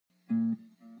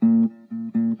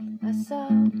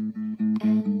Saul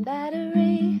and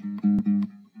Battery,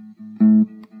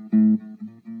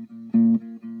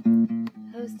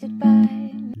 hosted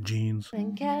by Jeans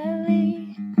and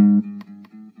Kelly.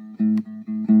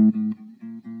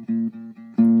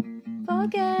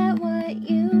 Forget what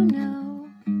you know.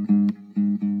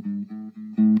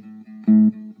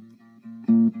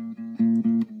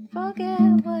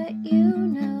 Forget what you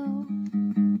know.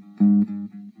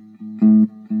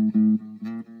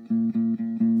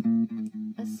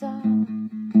 Saul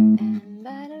and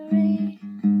Battery.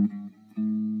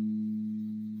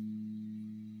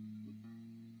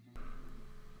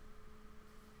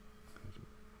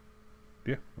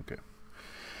 Yeah, okay.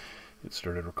 It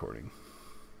started recording.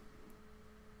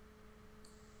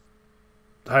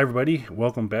 Hi, everybody.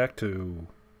 Welcome back to...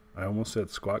 I almost said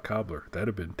Squat Cobbler. That'd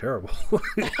have been terrible. Thank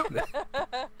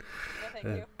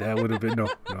you. That would have been... No.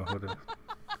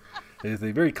 It's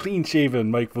a very clean-shaven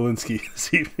Mike Valinsky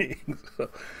this evening.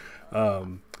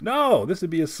 No, this would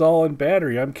be a Saul and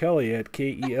Battery. I'm Kelly at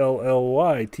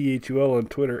KELLYTHUL on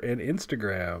Twitter and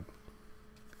Instagram.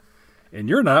 And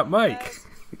you're not Mike.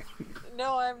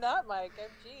 No, I'm not Mike. I'm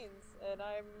Jeans, and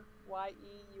I'm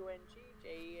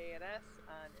YEUNGJEANS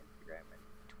on Instagram and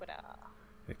Twitter.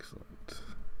 Excellent.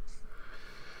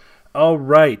 All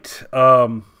right.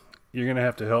 You're going to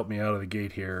have to help me out of the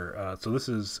gate here. So this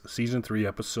is Season 3,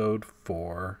 Episode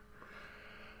 4.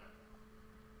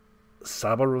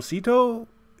 Sabrosito?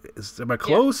 Am I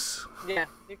close? Yeah,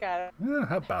 you got it. Yeah,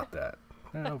 how about that?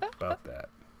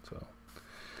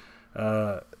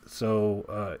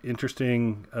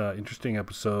 Interesting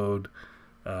episode.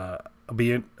 What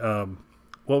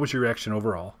was your reaction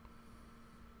overall?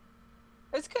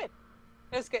 It's good.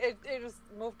 It was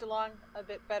moved along a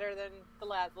bit better than the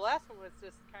last. The last one was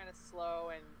just kind of slow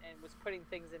and was putting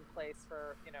things in place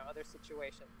for other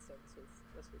situations. So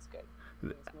this was good. It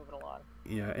was moving along.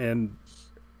 Yeah, and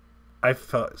I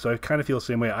kind of feel the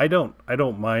same way. I don't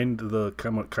mind the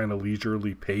kind of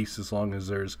leisurely pace as long as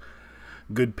there's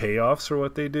good payoffs for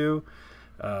what they do.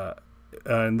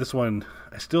 And this one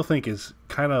I still think is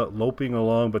kind of loping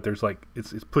along, but there's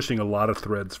it's pushing a lot of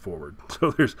threads forward.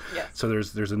 So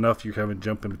there's enough you haven't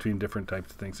jump in between different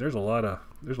types of things. There's a lot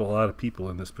of people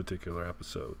in this particular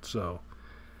episode. So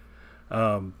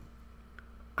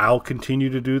I'll continue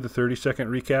to do the 30-second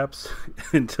recaps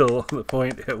until the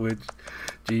point at which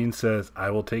Gene says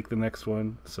I will take the next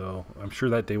one. So I'm sure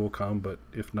that day will come, but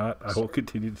if not, I will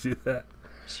continue to do that.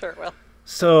 Sure will.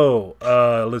 So,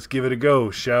 let's give it a go,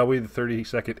 shall we? The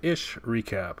 30-second-ish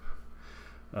recap.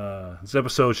 This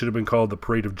episode should have been called The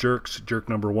Parade of Jerks. Jerk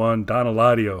number 1, Don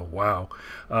Eladio. Wow.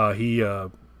 He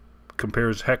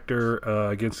compares Hector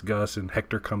against Gus, and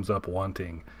Hector comes up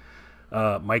wanting.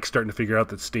 Mike's starting to figure out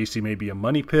that Stacy may be a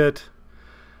money pit.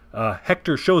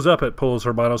 Hector shows up at Polos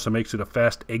Hermanos and makes it a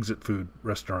fast exit food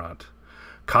restaurant.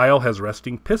 Kyle has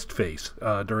resting pissed face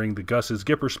during the Gus's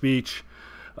Gipper speech.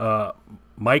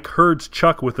 Mike herds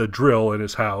Chuck with a drill in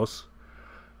his house.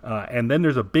 And then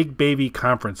there's a big baby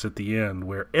conference at the end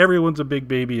where everyone's a big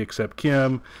baby except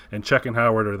Kim, and Chuck and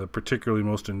Howard are the particularly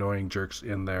most annoying jerks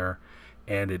in there.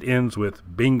 And it ends with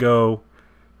bingo,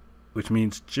 which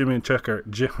means Jim and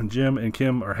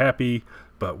Kim are happy,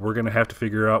 but we're going to have to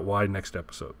figure out why next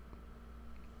episode.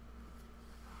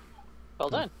 Well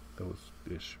done. That was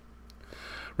ish.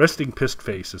 Resting pissed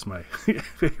face is my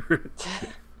favorite.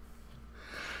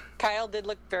 Kyle did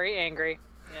look very angry.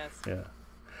 Yes. Yeah.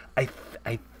 I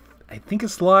think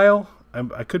it's Lyle.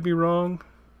 I could be wrong.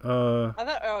 I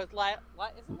thought it was Lyle.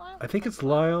 Is it Lyle? I think it's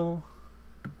Lyle.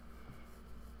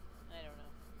 I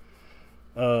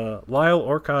don't know. Lyle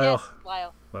or Kyle. Yes,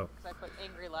 Lyle. Well, Because I put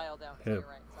angry Lyle down. So yeah. you're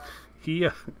right. Sorry. He,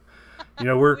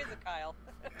 we're. Who is a Kyle?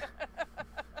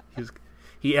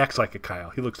 He acts like a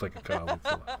Kyle. He looks like a Kyle.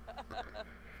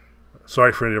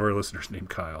 Sorry for any of our listeners named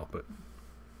Kyle, but.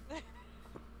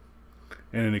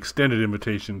 And an extended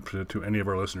invitation to any of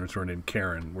our listeners who are named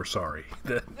Karen. We're sorry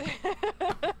that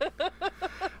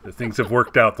things have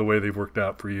worked out the way they've worked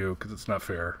out for you, because it's not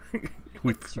fair.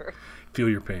 We feel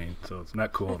your pain, so it's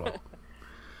not cool at all.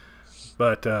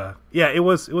 But yeah, it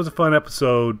was a fun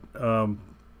episode.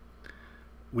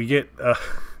 We get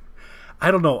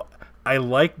I don't know. I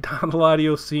like Don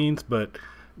Eladio's scenes, but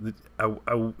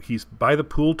he's by the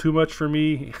pool too much for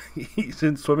me. He's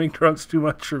in swimming trunks too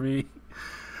much for me.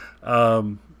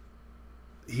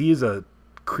 He is a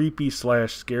creepy /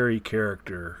 scary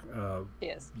character.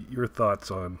 Yes. Your thoughts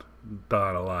on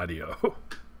Don Eladio?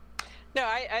 No,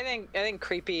 I think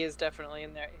creepy is definitely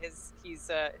in there.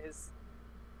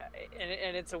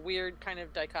 And it's a weird kind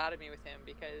of dichotomy with him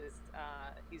because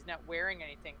he's not wearing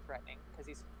anything threatening because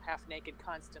he's half naked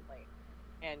constantly,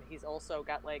 and he's also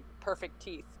got like perfect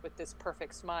teeth with this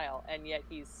perfect smile, and yet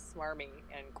he's smarmy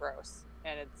and gross,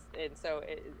 and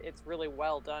it's really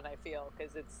well done, I feel,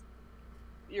 because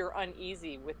you're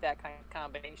uneasy with that kind of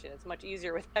combination. It's much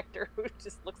easier with Hector, who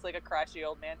just looks like a crotchety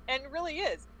old man, and really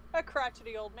is a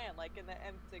crotchety old man, like in the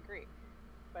nth degree.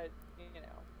 But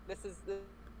this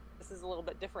is a little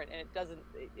bit different, and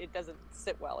it doesn't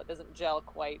sit well. It doesn't gel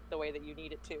quite the way that you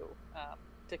need it to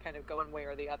kind of go one way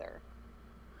or the other.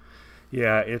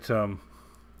 Yeah, it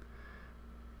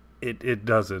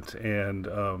doesn't,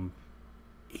 and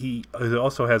he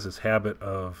also has this habit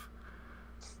of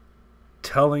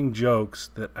telling jokes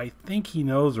that I think he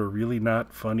knows are really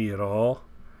not funny at all,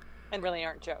 and really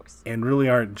aren't jokes,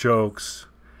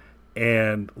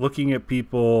 and looking at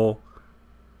people,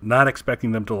 not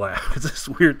expecting them to laugh. It's this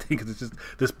weird thing, because it's just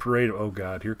this parade of, oh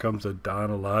God, here comes a Don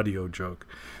Eladio joke.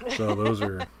 So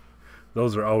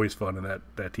those are always fun, and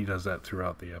that he does that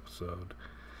throughout the episode.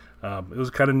 It was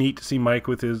kind of neat to see Mike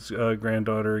with his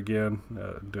granddaughter again,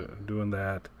 doing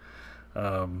that.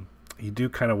 You do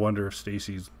kind of wonder if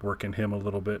Stacy's working him a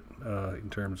little bit in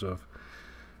terms of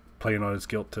playing on his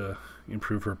guilt to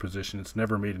improve her position. It's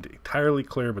never made entirely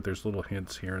clear, but there's little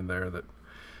hints here and there that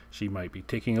she might be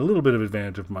taking a little bit of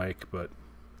advantage of Mike, but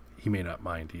he may not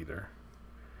mind either.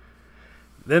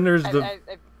 Then there's go ahead.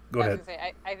 I was gonna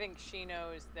say, I think she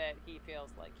knows that he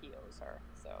feels like he owes her,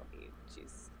 so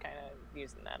she's kind of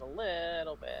using that a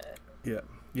little bit.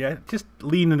 Yeah, just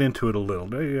leaning into it a little,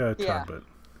 a ton bit.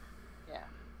 Yeah.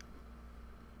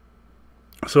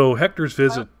 So Hector's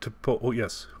visit to oh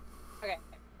yes. Okay.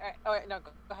 All right. Oh no,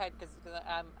 go ahead, because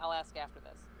I'll ask after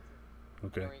this.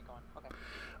 Okay. Where are you going?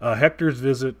 Okay. Hector's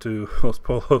visit to Los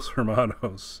Polos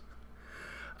Hermanos.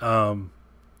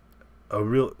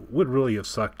 Would really have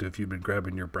sucked if you'd been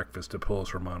grabbing your breakfast at Polos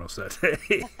Hermanos that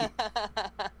day.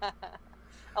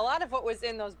 A lot of what was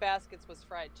in those baskets was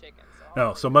fried chicken.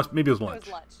 So maybe it was lunch.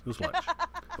 It was lunch.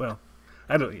 Well,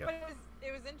 I don't. Yeah. But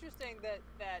it was interesting that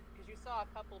because you saw a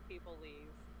couple people leave,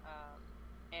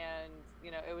 and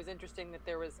it was interesting that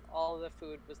there was all of the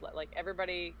food was like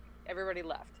everybody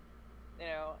left.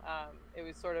 It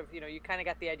was sort of you kind of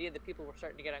got the idea that people were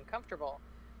starting to get uncomfortable,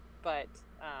 but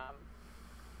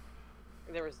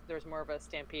there was more of a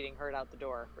stampeding herd out the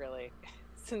door, really,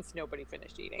 since nobody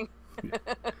finished eating.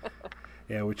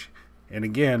 Yeah, and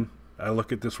again, I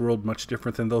look at this world much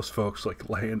different than those folks like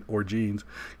Lan or Jeans.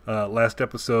 Last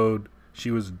episode, she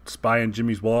was spying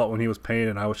Jimmy's wallet when he was paying,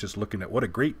 and I was just looking at what a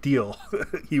great deal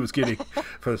he was getting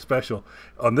for the special.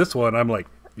 On this one, I'm like,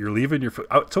 you're leaving your food.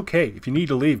 Oh, it's okay. If you need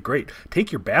to leave, great.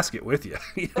 Take your basket with you.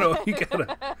 You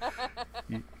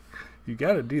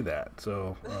gotta do that.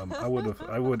 So I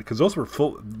would, because those were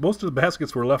full. Most of the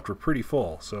baskets were pretty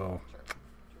full. So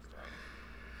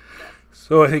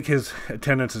I think his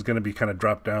attendance is going to be kind of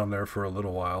dropped down there for a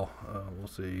little while. We'll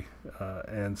see.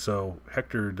 And so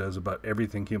Hector does about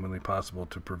everything humanly possible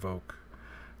to provoke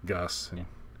Gus, and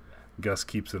Gus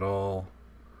keeps it all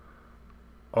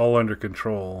under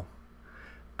control.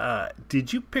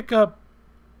 Did you pick up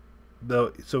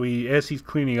so as he's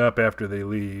cleaning up after they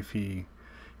leave, he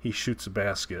shoots a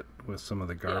basket with some of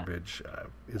the garbage.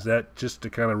 Is that just to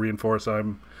kind of reinforce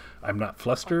I'm not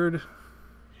flustered?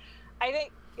 I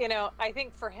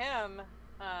think for him,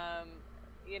 and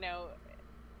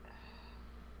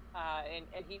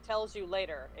he tells you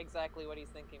later exactly what he's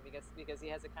thinking, because he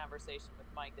has a conversation with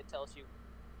Mike that tells you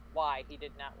why he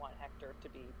did not want Hector to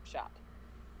be shot.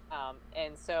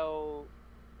 And so,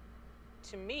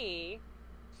 to me,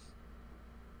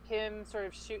 him sort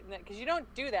of shooting that, because you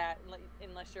don't do that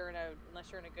unless you're in a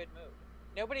good mood.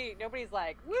 Nobody's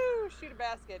like, woo, shoot a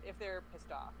basket if they're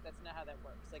pissed off. That's not how that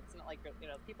works. Like, it's not like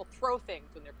people throw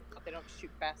things when they're pissed off. They don't shoot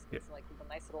baskets like with a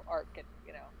nice little arc. And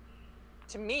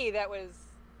to me,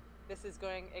 this is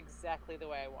going exactly the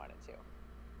way I want it to.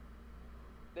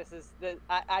 This is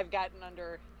I've gotten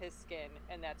under his skin,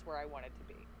 and that's where I want it to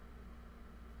be.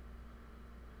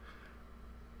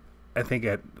 I think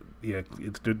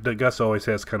the Gus always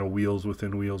has kind of wheels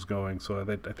within wheels going, so I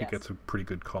think that's a pretty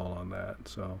good call on that.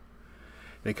 So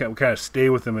they kind of stay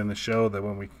with him in the show that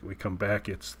when we come back,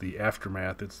 it's the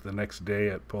aftermath. It's the next day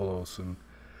at Polos, and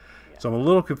so I'm a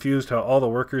little confused how all the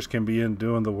workers can be in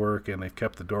doing the work, and they've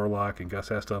kept the door locked, and Gus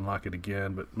has to unlock it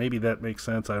again. But maybe that makes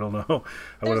sense. I don't know.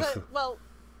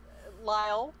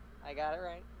 Lyle, I got it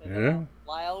right. Yeah.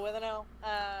 Lyle with an L.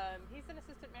 He's an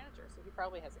assistant manager, so he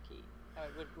probably has a key.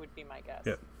 Would be my guess.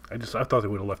 Yeah, I thought they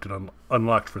would have left it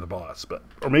unlocked for the boss,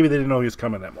 or maybe they didn't know he was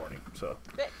coming that morning. So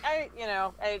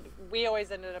we always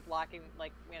ended up locking,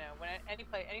 when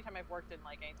anytime I've worked in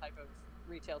any type of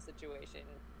retail situation,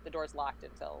 the door's locked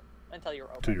until you're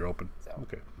open. Until you're open. So,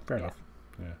 okay, fair enough.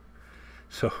 Yeah.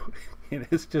 So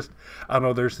it's just, I don't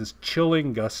know, there's this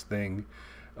chilling Gus thing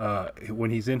when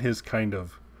he's in his kind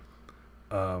of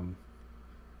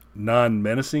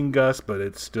non-menacing Gus, but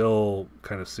it's still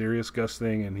kind of serious Gus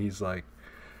thing, and he's like,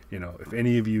 if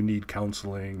any of you need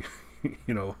counseling,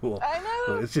 well, I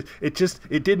know.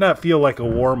 it did not feel like a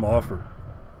warm offer.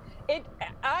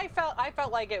 I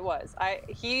felt like it was.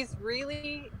 He's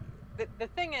really, the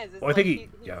thing is Well, I think he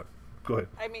yeah, go ahead.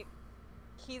 I mean,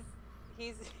 he's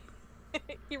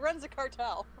he runs a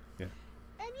cartel. Yeah.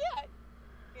 And yet,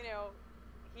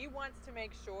 he wants to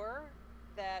make sure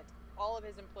that all of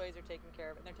his employees are taken care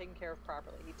of and they're taken care of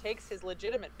properly. He takes his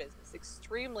legitimate business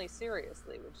extremely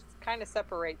seriously, which kind of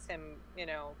separates him,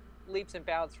 leaps and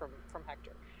bounds from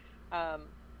Hector.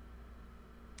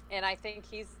 And I think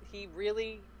he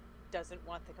really doesn't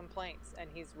want the complaints, and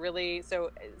he's really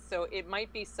so it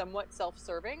might be somewhat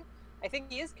self-serving. I think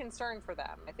he is concerned for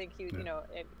them. I think he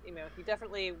he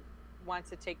definitely wants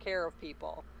to take care of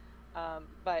people.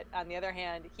 But on the other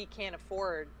hand, he can't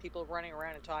afford people running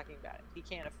around and talking about it. He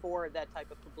can't afford that type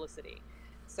of publicity.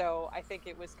 So I think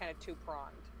it was kind of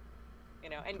two-pronged,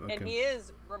 and he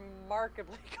is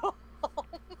remarkably calm.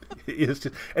 It's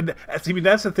just, and that's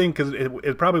the thing, because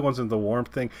it probably wasn't the warmth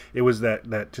thing. It was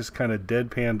that just kind of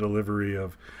deadpan delivery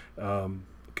of,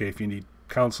 okay, if you need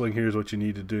counseling, here's what you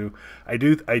need to do. I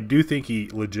do think he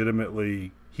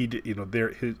legitimately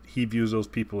he views those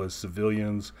people as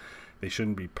civilians. They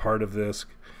shouldn't be part of this.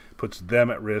 Puts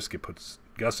them at risk. It puts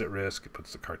Gus at risk. It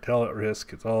puts the cartel at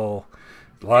risk. It's all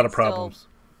a lot of problems.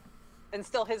 And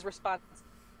still his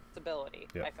responsibility.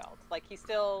 Yeah. I felt like he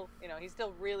still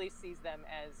really sees them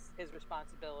as his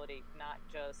responsibility, not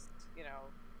just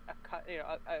a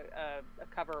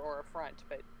cover or a front,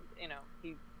 but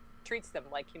he treats them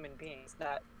like human beings,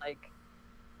 not like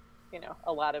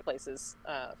a lot of places,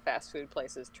 fast food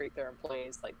places, treat their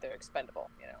employees like they're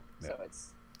expendable. Yeah. So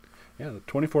it's. Yeah, the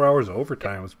 24 hours of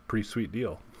overtime was a pretty sweet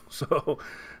deal. So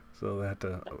that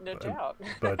no doubt.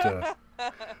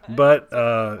 But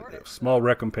small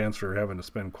recompense for having to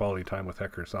spend quality time with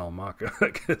Hector Salamanca. I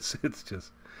guess it's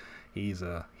just he's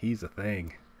a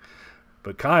thing.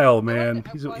 But Kyle, man,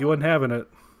 he wasn't having it.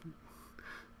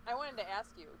 I wanted to ask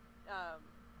you,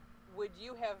 would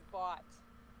you have bought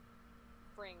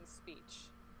Fring's speech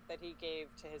that he gave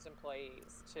to his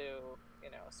employees to,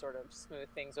 sort of smooth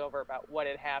things over about what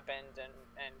had happened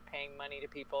and paying money to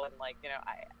people and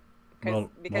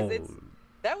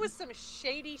that was some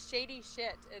shady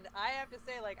shit, and I have to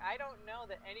say, I don't know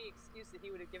that any excuse that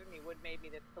he would have given me would made me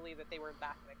believe that they were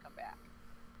not going to come back.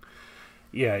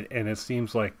 Yeah, and it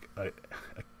seems like a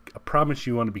promise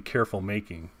you want to be careful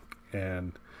making,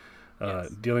 and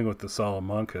Yes. Dealing with the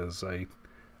Salamancas, I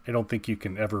don't think you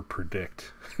can ever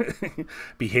predict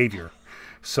behavior.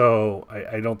 So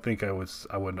I don't think I would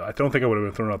have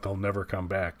been thrown out. They'll never come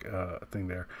back thing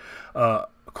there.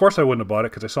 Of course I wouldn't have bought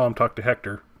it because I saw him talk to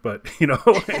Hector, but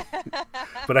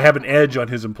but I have an edge on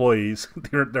his employees.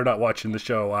 They're not watching the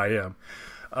show. I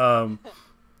am.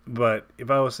 But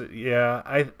if I was,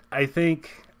 I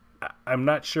think I'm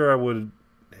not sure I would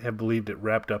have believed it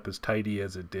wrapped up as tidy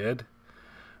as it did,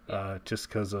 just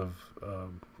because of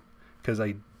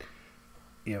I,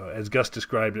 as Gus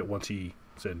described it, once he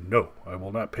said, "No, I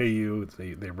will not pay you,"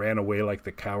 they ran away like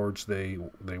the cowards they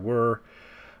were.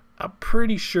 I'm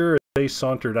pretty sure they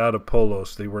sauntered out of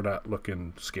Polos. They were not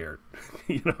looking scared.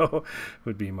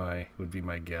 Would be my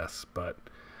guess. But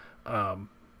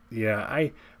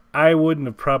I wouldn't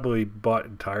have probably bought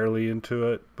entirely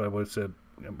into it. But I would have said,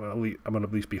 I'm going to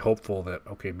at least be hopeful that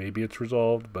maybe it's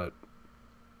resolved. But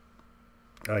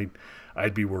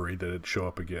I'd be worried that it'd show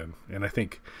up again. And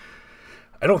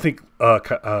I don't think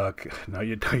now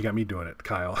you got me doing it,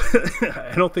 Kyle.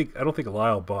 I don't think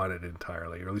Lyle bought it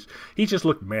entirely, or at least he just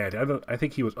looked mad. I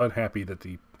think he was unhappy that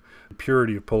the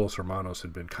purity of Polos Hermanos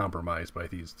had been compromised by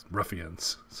these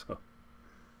ruffians. So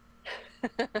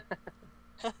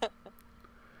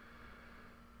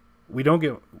we don't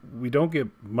get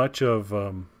much of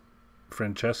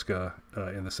Francesca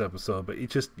in this episode, but you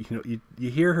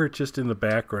hear her just in the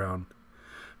background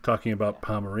talking about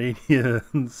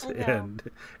Pomeranians, and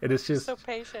it's just so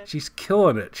patient. She's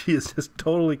killing it. She is just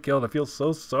totally killing it. I feel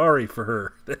so sorry for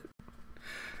her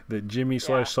that Jimmy /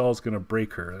 Saul's going to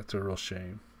break her. That's a real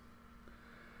shame.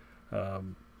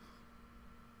 And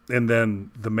then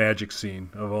the magic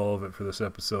scene of all of it for this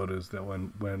episode is that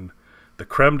when the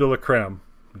creme de la creme,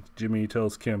 Jimmy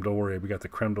tells Kim, "Don't worry, we got the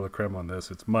creme de la creme on this."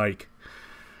 It's Mike,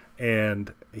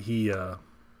 and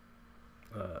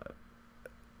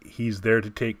he's there to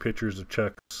take pictures of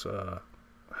Chuck's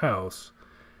house,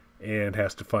 and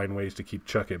has to find ways to keep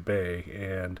Chuck at bay.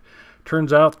 And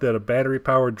turns out that a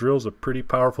battery-powered drill is a pretty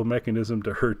powerful mechanism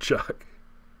to hurt Chuck.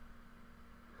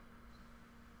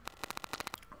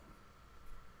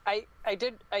 I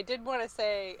did want to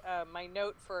say my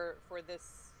note for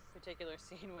this particular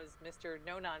scene was Mr.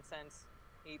 No Nonsense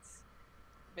meets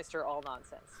Mr. All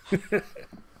Nonsense.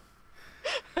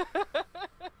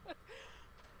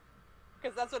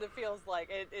 Because that's what it feels like.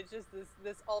 It's just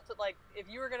this like, if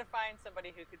you were going to find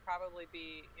somebody who could probably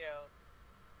be,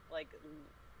 like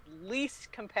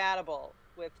least compatible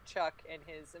with Chuck and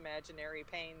his imaginary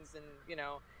pains and,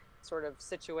 sort of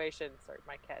situation. Sorry,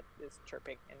 my cat is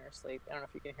chirping in her sleep. I don't know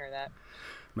if you can hear that.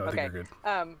 No, I think you're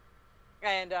good.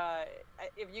 And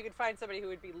if you could find somebody who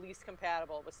would be least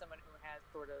compatible with someone who has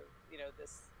sort of,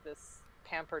 this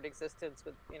pampered existence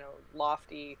with,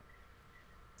 lofty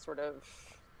sort of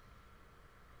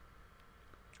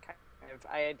kind of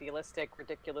idealistic,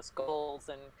 ridiculous goals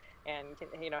and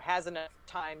has enough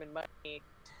time and money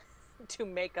to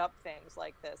make up things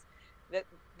like this,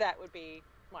 that would be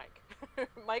Mike.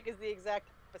 Mike is the exact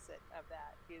opposite of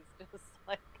that. He's just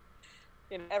like,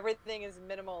 everything is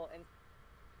minimal and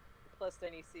simplistic,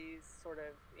 and he sees sort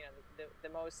of, the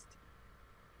most,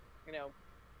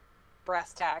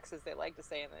 brass tacks, as they like to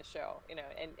say in this show,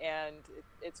 and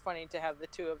it's funny to have the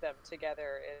two of them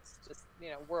together. It's just,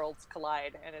 worlds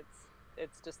collide, and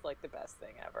it's just like the best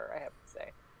thing ever, I have to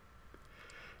say.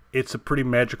 It's a pretty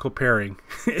magical pairing,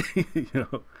 It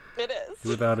is.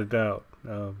 Without a doubt.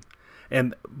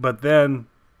 But then,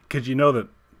 because that,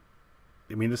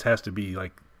 this has to be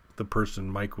like the person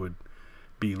Mike would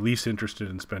be least interested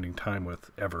in spending time with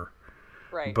ever.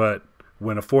 Right. But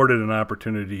when afforded an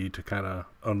opportunity to kind of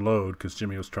unload, because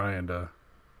Jimmy was trying to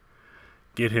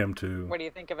get him to... What do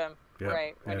you think of him? Yeah,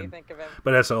 right. What do you think of him?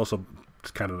 But that's also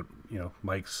kind of,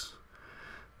 Mike's...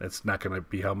 That's not going to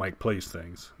be how Mike plays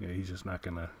things. He's just not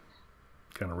going to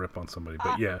kind of rip on somebody.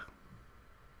 But yeah.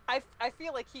 I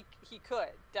feel like he could,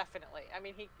 definitely. I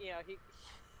mean, he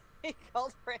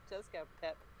called Francesca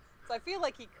Pip. So I feel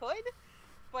like he could,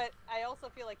 but I also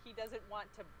feel like he doesn't want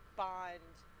to bond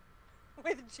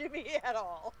with Jimmy at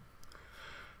all.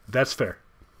 That's fair.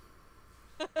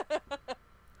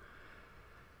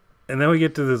 And then we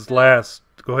get to this last...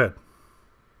 Go ahead.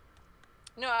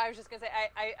 No, I was just going to say,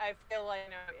 I feel like,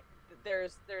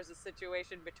 there's a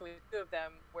situation between the two of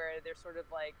them where they're sort of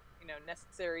like,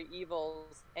 necessary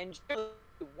evils, and Jimmy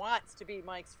wants to be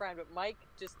Mike's friend, but Mike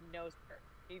just knows her.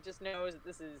 He just knows that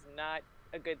this is not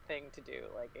a good thing to do.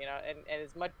 Like, and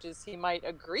as much as he might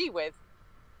agree with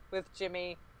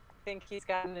Jimmy, I think he's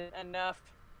gotten enough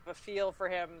of a feel for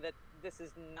him that this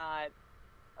is not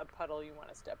a puddle you want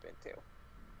to step into.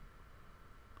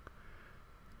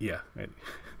 Yeah.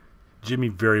 Jimmy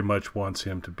very much wants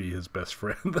him to be his best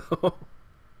friend, though.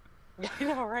 I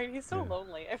know, right? He's so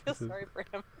lonely. I feel sorry for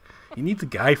him. He needs a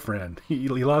guy friend. He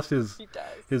lost his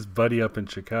buddy up in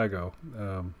Chicago.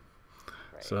 Right.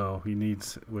 So he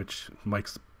needs, which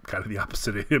Mike's kind of the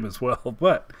opposite of him as well,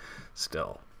 but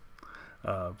still.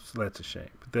 So that's a shame.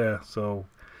 But so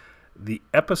the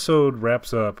episode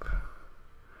wraps up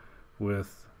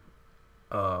with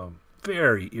a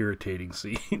very irritating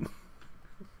scene.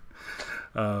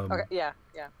 Okay, yeah.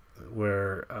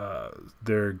 Where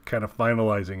they're kind of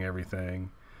finalizing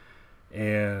everything,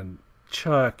 and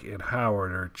Chuck and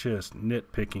Howard are just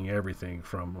nitpicking everything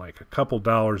from like a couple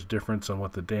dollars difference on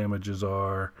what the damages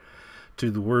are to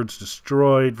the words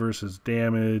destroyed versus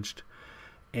damaged.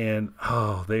 And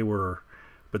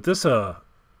but this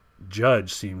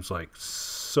judge seems like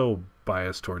so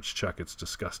biased towards Chuck, it's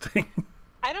disgusting.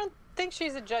 I don't think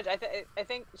she's a judge. I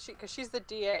think because she's the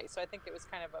DA, so I think it was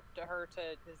kind of up to her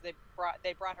because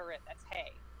they brought her in. That's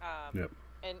Hay. Yep.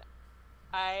 And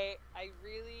I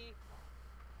really,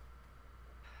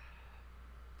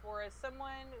 for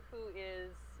someone who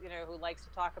is, who likes to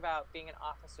talk about being an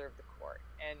officer of the court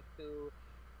and who,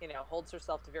 holds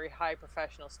herself to very high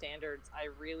professional standards, I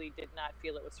really did not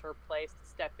feel it was her place to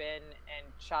step in and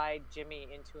chide Jimmy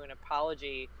into an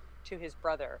apology to his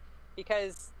brother,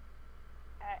 because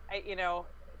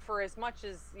for as much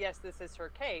as, yes, this is her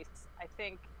case, I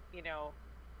think,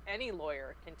 any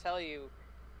lawyer can tell you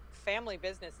family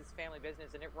business is family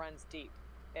business, and it runs deep.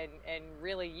 And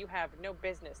really, you have no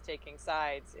business taking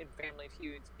sides in family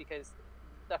feuds, because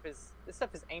this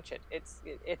stuff is ancient. It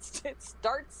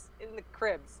starts in the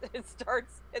cribs. It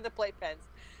starts in the playpens.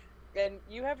 And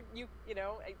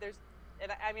there's...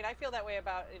 And I feel that way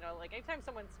about, like anytime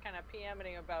someone's kind of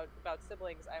PMing about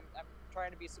siblings, I'm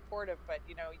trying to be supportive, but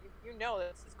you know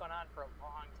this has gone on for a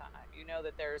long time. You know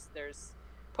that there's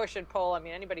push and pull. I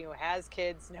mean, anybody who has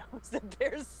kids knows that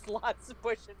there's lots of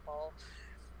push and pull.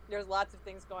 there's lots of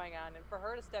things going on, and for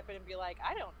her to step in and be like,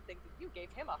 I don't think that you gave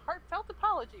him a heartfelt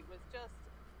apology was just,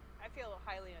 I feel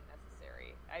highly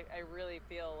unnecessary. I really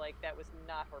feel like that was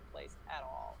not her place at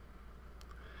all.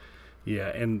 Yeah,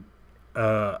 and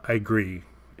I agree.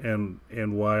 And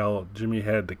while Jimmy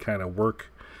had to kind of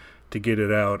work to get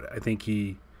it out, I think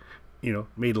he,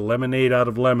 made lemonade out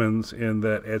of lemons in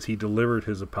that as he delivered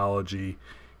his apology,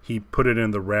 he put it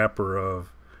in the wrapper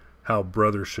of how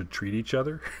brothers should treat each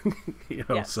other.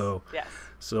 Yes. So Yes.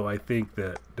 so I think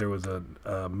that there was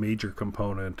a major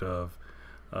component of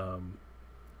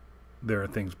there are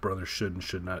things brothers should and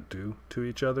should not do to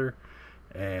each other,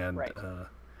 and Right.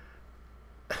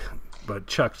 But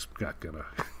Chuck's not gonna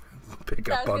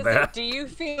pick I up was on gonna say, that. do you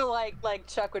feel like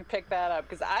Chuck would pick that up?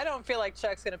 Because I don't feel like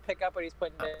Chuck's going to pick up what he's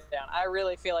putting down. I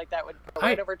really feel like that would go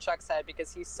right over Chuck's head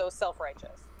because he's so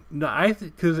self-righteous. No, I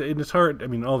think because it's hard. I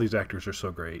mean, all these actors are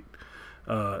so great.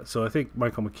 So I think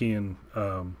Michael McKean.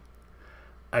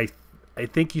 I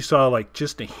think you saw like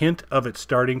just a hint of it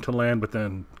starting to land, but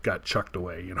then got chucked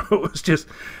away.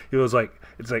 It was like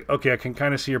okay, I can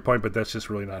kind of see your point, but that's just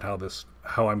really not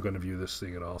how I'm going to view this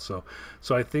thing at all. So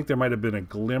I think there might have been a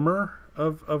glimmer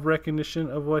of recognition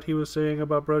of what he was saying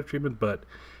about brother treatment, but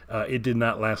it did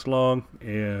not last long,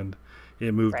 and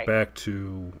it moved back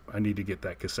to I need to get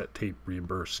that cassette tape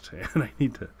reimbursed, and I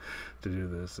need to do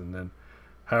this, and then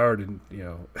Howard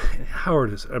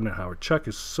Chuck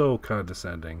is so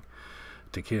condescending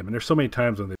to Kim, and there's so many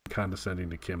times when they're condescending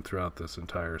to Kim throughout this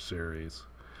entire series,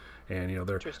 and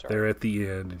they're at the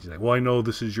end, and she's like, well, I know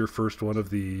this is your first one of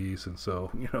these, and so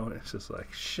it's just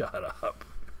like, shut up.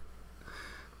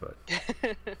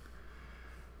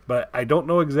 But I don't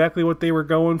know exactly what they were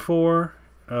going for,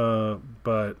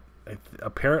 but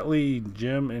apparently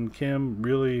Jimmy and Kim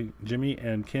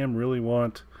really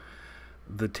want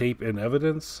the tape and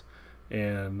evidence,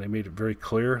 and they made it very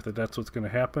clear that that's what's going to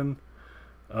happen.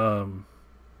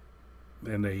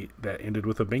 And that ended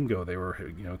with a bingo. They were,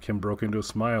 Kim broke into a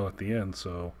smile at the end.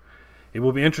 So it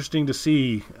will be interesting to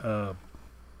see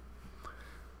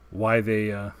why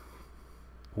they're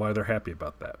happy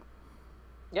about that.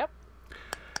 Yep.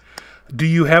 Do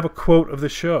you have a quote of the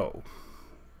show?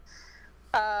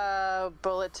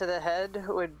 Bullet to the head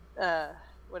would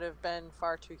have been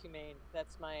far too humane.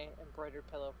 That's my embroidered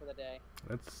pillow for the day.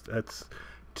 That's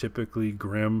typically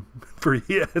grim for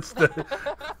you. It's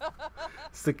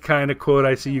the kind of quote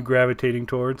I see you gravitating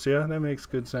towards. Yeah, that makes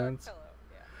good sense.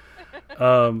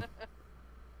 I'm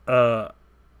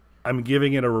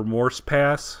giving it a remorse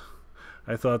pass.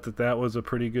 I thought that was a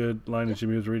pretty good line as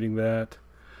Jimmy was reading that.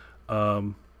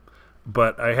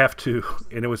 But I have to,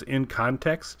 and it was in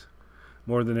context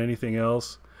more than anything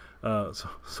else.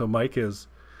 So Mike has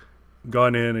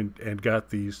gone in and got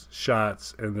these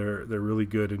shots, and they're really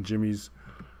good. And Jimmy's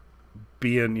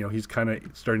being, he's kind of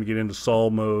starting to get into Saul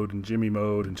mode and Jimmy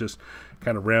mode, and just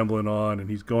kind of rambling on. And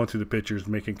he's going through the pictures,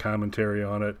 making commentary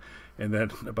on it. And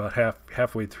then about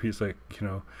halfway through, he's like,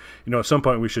 at some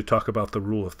point we should talk about the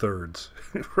rule of thirds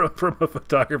from a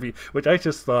photography, which I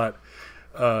just thought,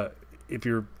 if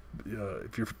you're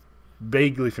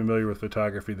vaguely familiar with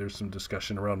photography, there's some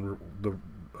discussion around the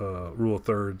rule of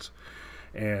thirds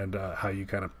and how you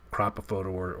kind of crop a photo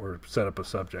or set up a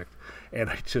subject.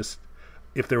 And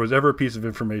if there was ever a piece of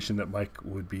information that Mike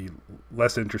would be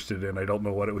less interested in, I don't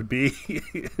know what it would be.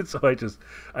 So I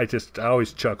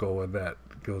always chuckle when that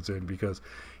goes in, because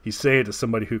he's saying it to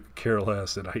somebody who could care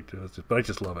less, and but I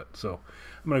just love it. So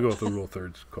I'm going to go with the rule of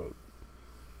thirds quote.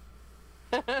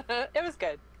 It was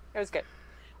good. Well,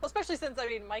 especially since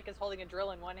Mike is holding a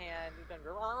drill in one hand, he's going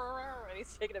and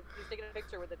he's taking a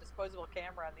picture with a disposable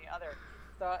camera on the other.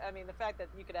 So the fact that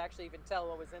you could actually even tell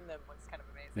what was in them was kind of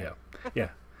amazing. Yeah,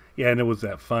 and it was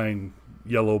that fine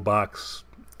yellow box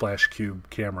flash cube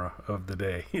camera of the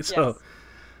day.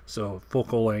 So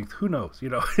focal length, who knows?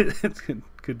 It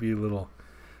could be a little,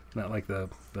 not like the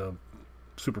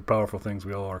super powerful things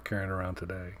we all are carrying around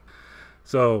today.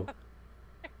 So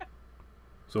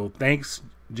thanks,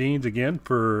 Jeans, again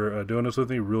for doing this with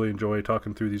me. Really enjoy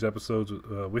talking through these episodes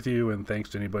with you, and thanks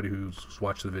to anybody who's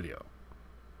watched the video.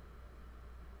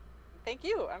 Thank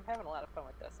you. I'm having a lot of fun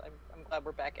with this. I'm glad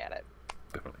we're back at it.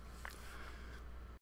 Definitely.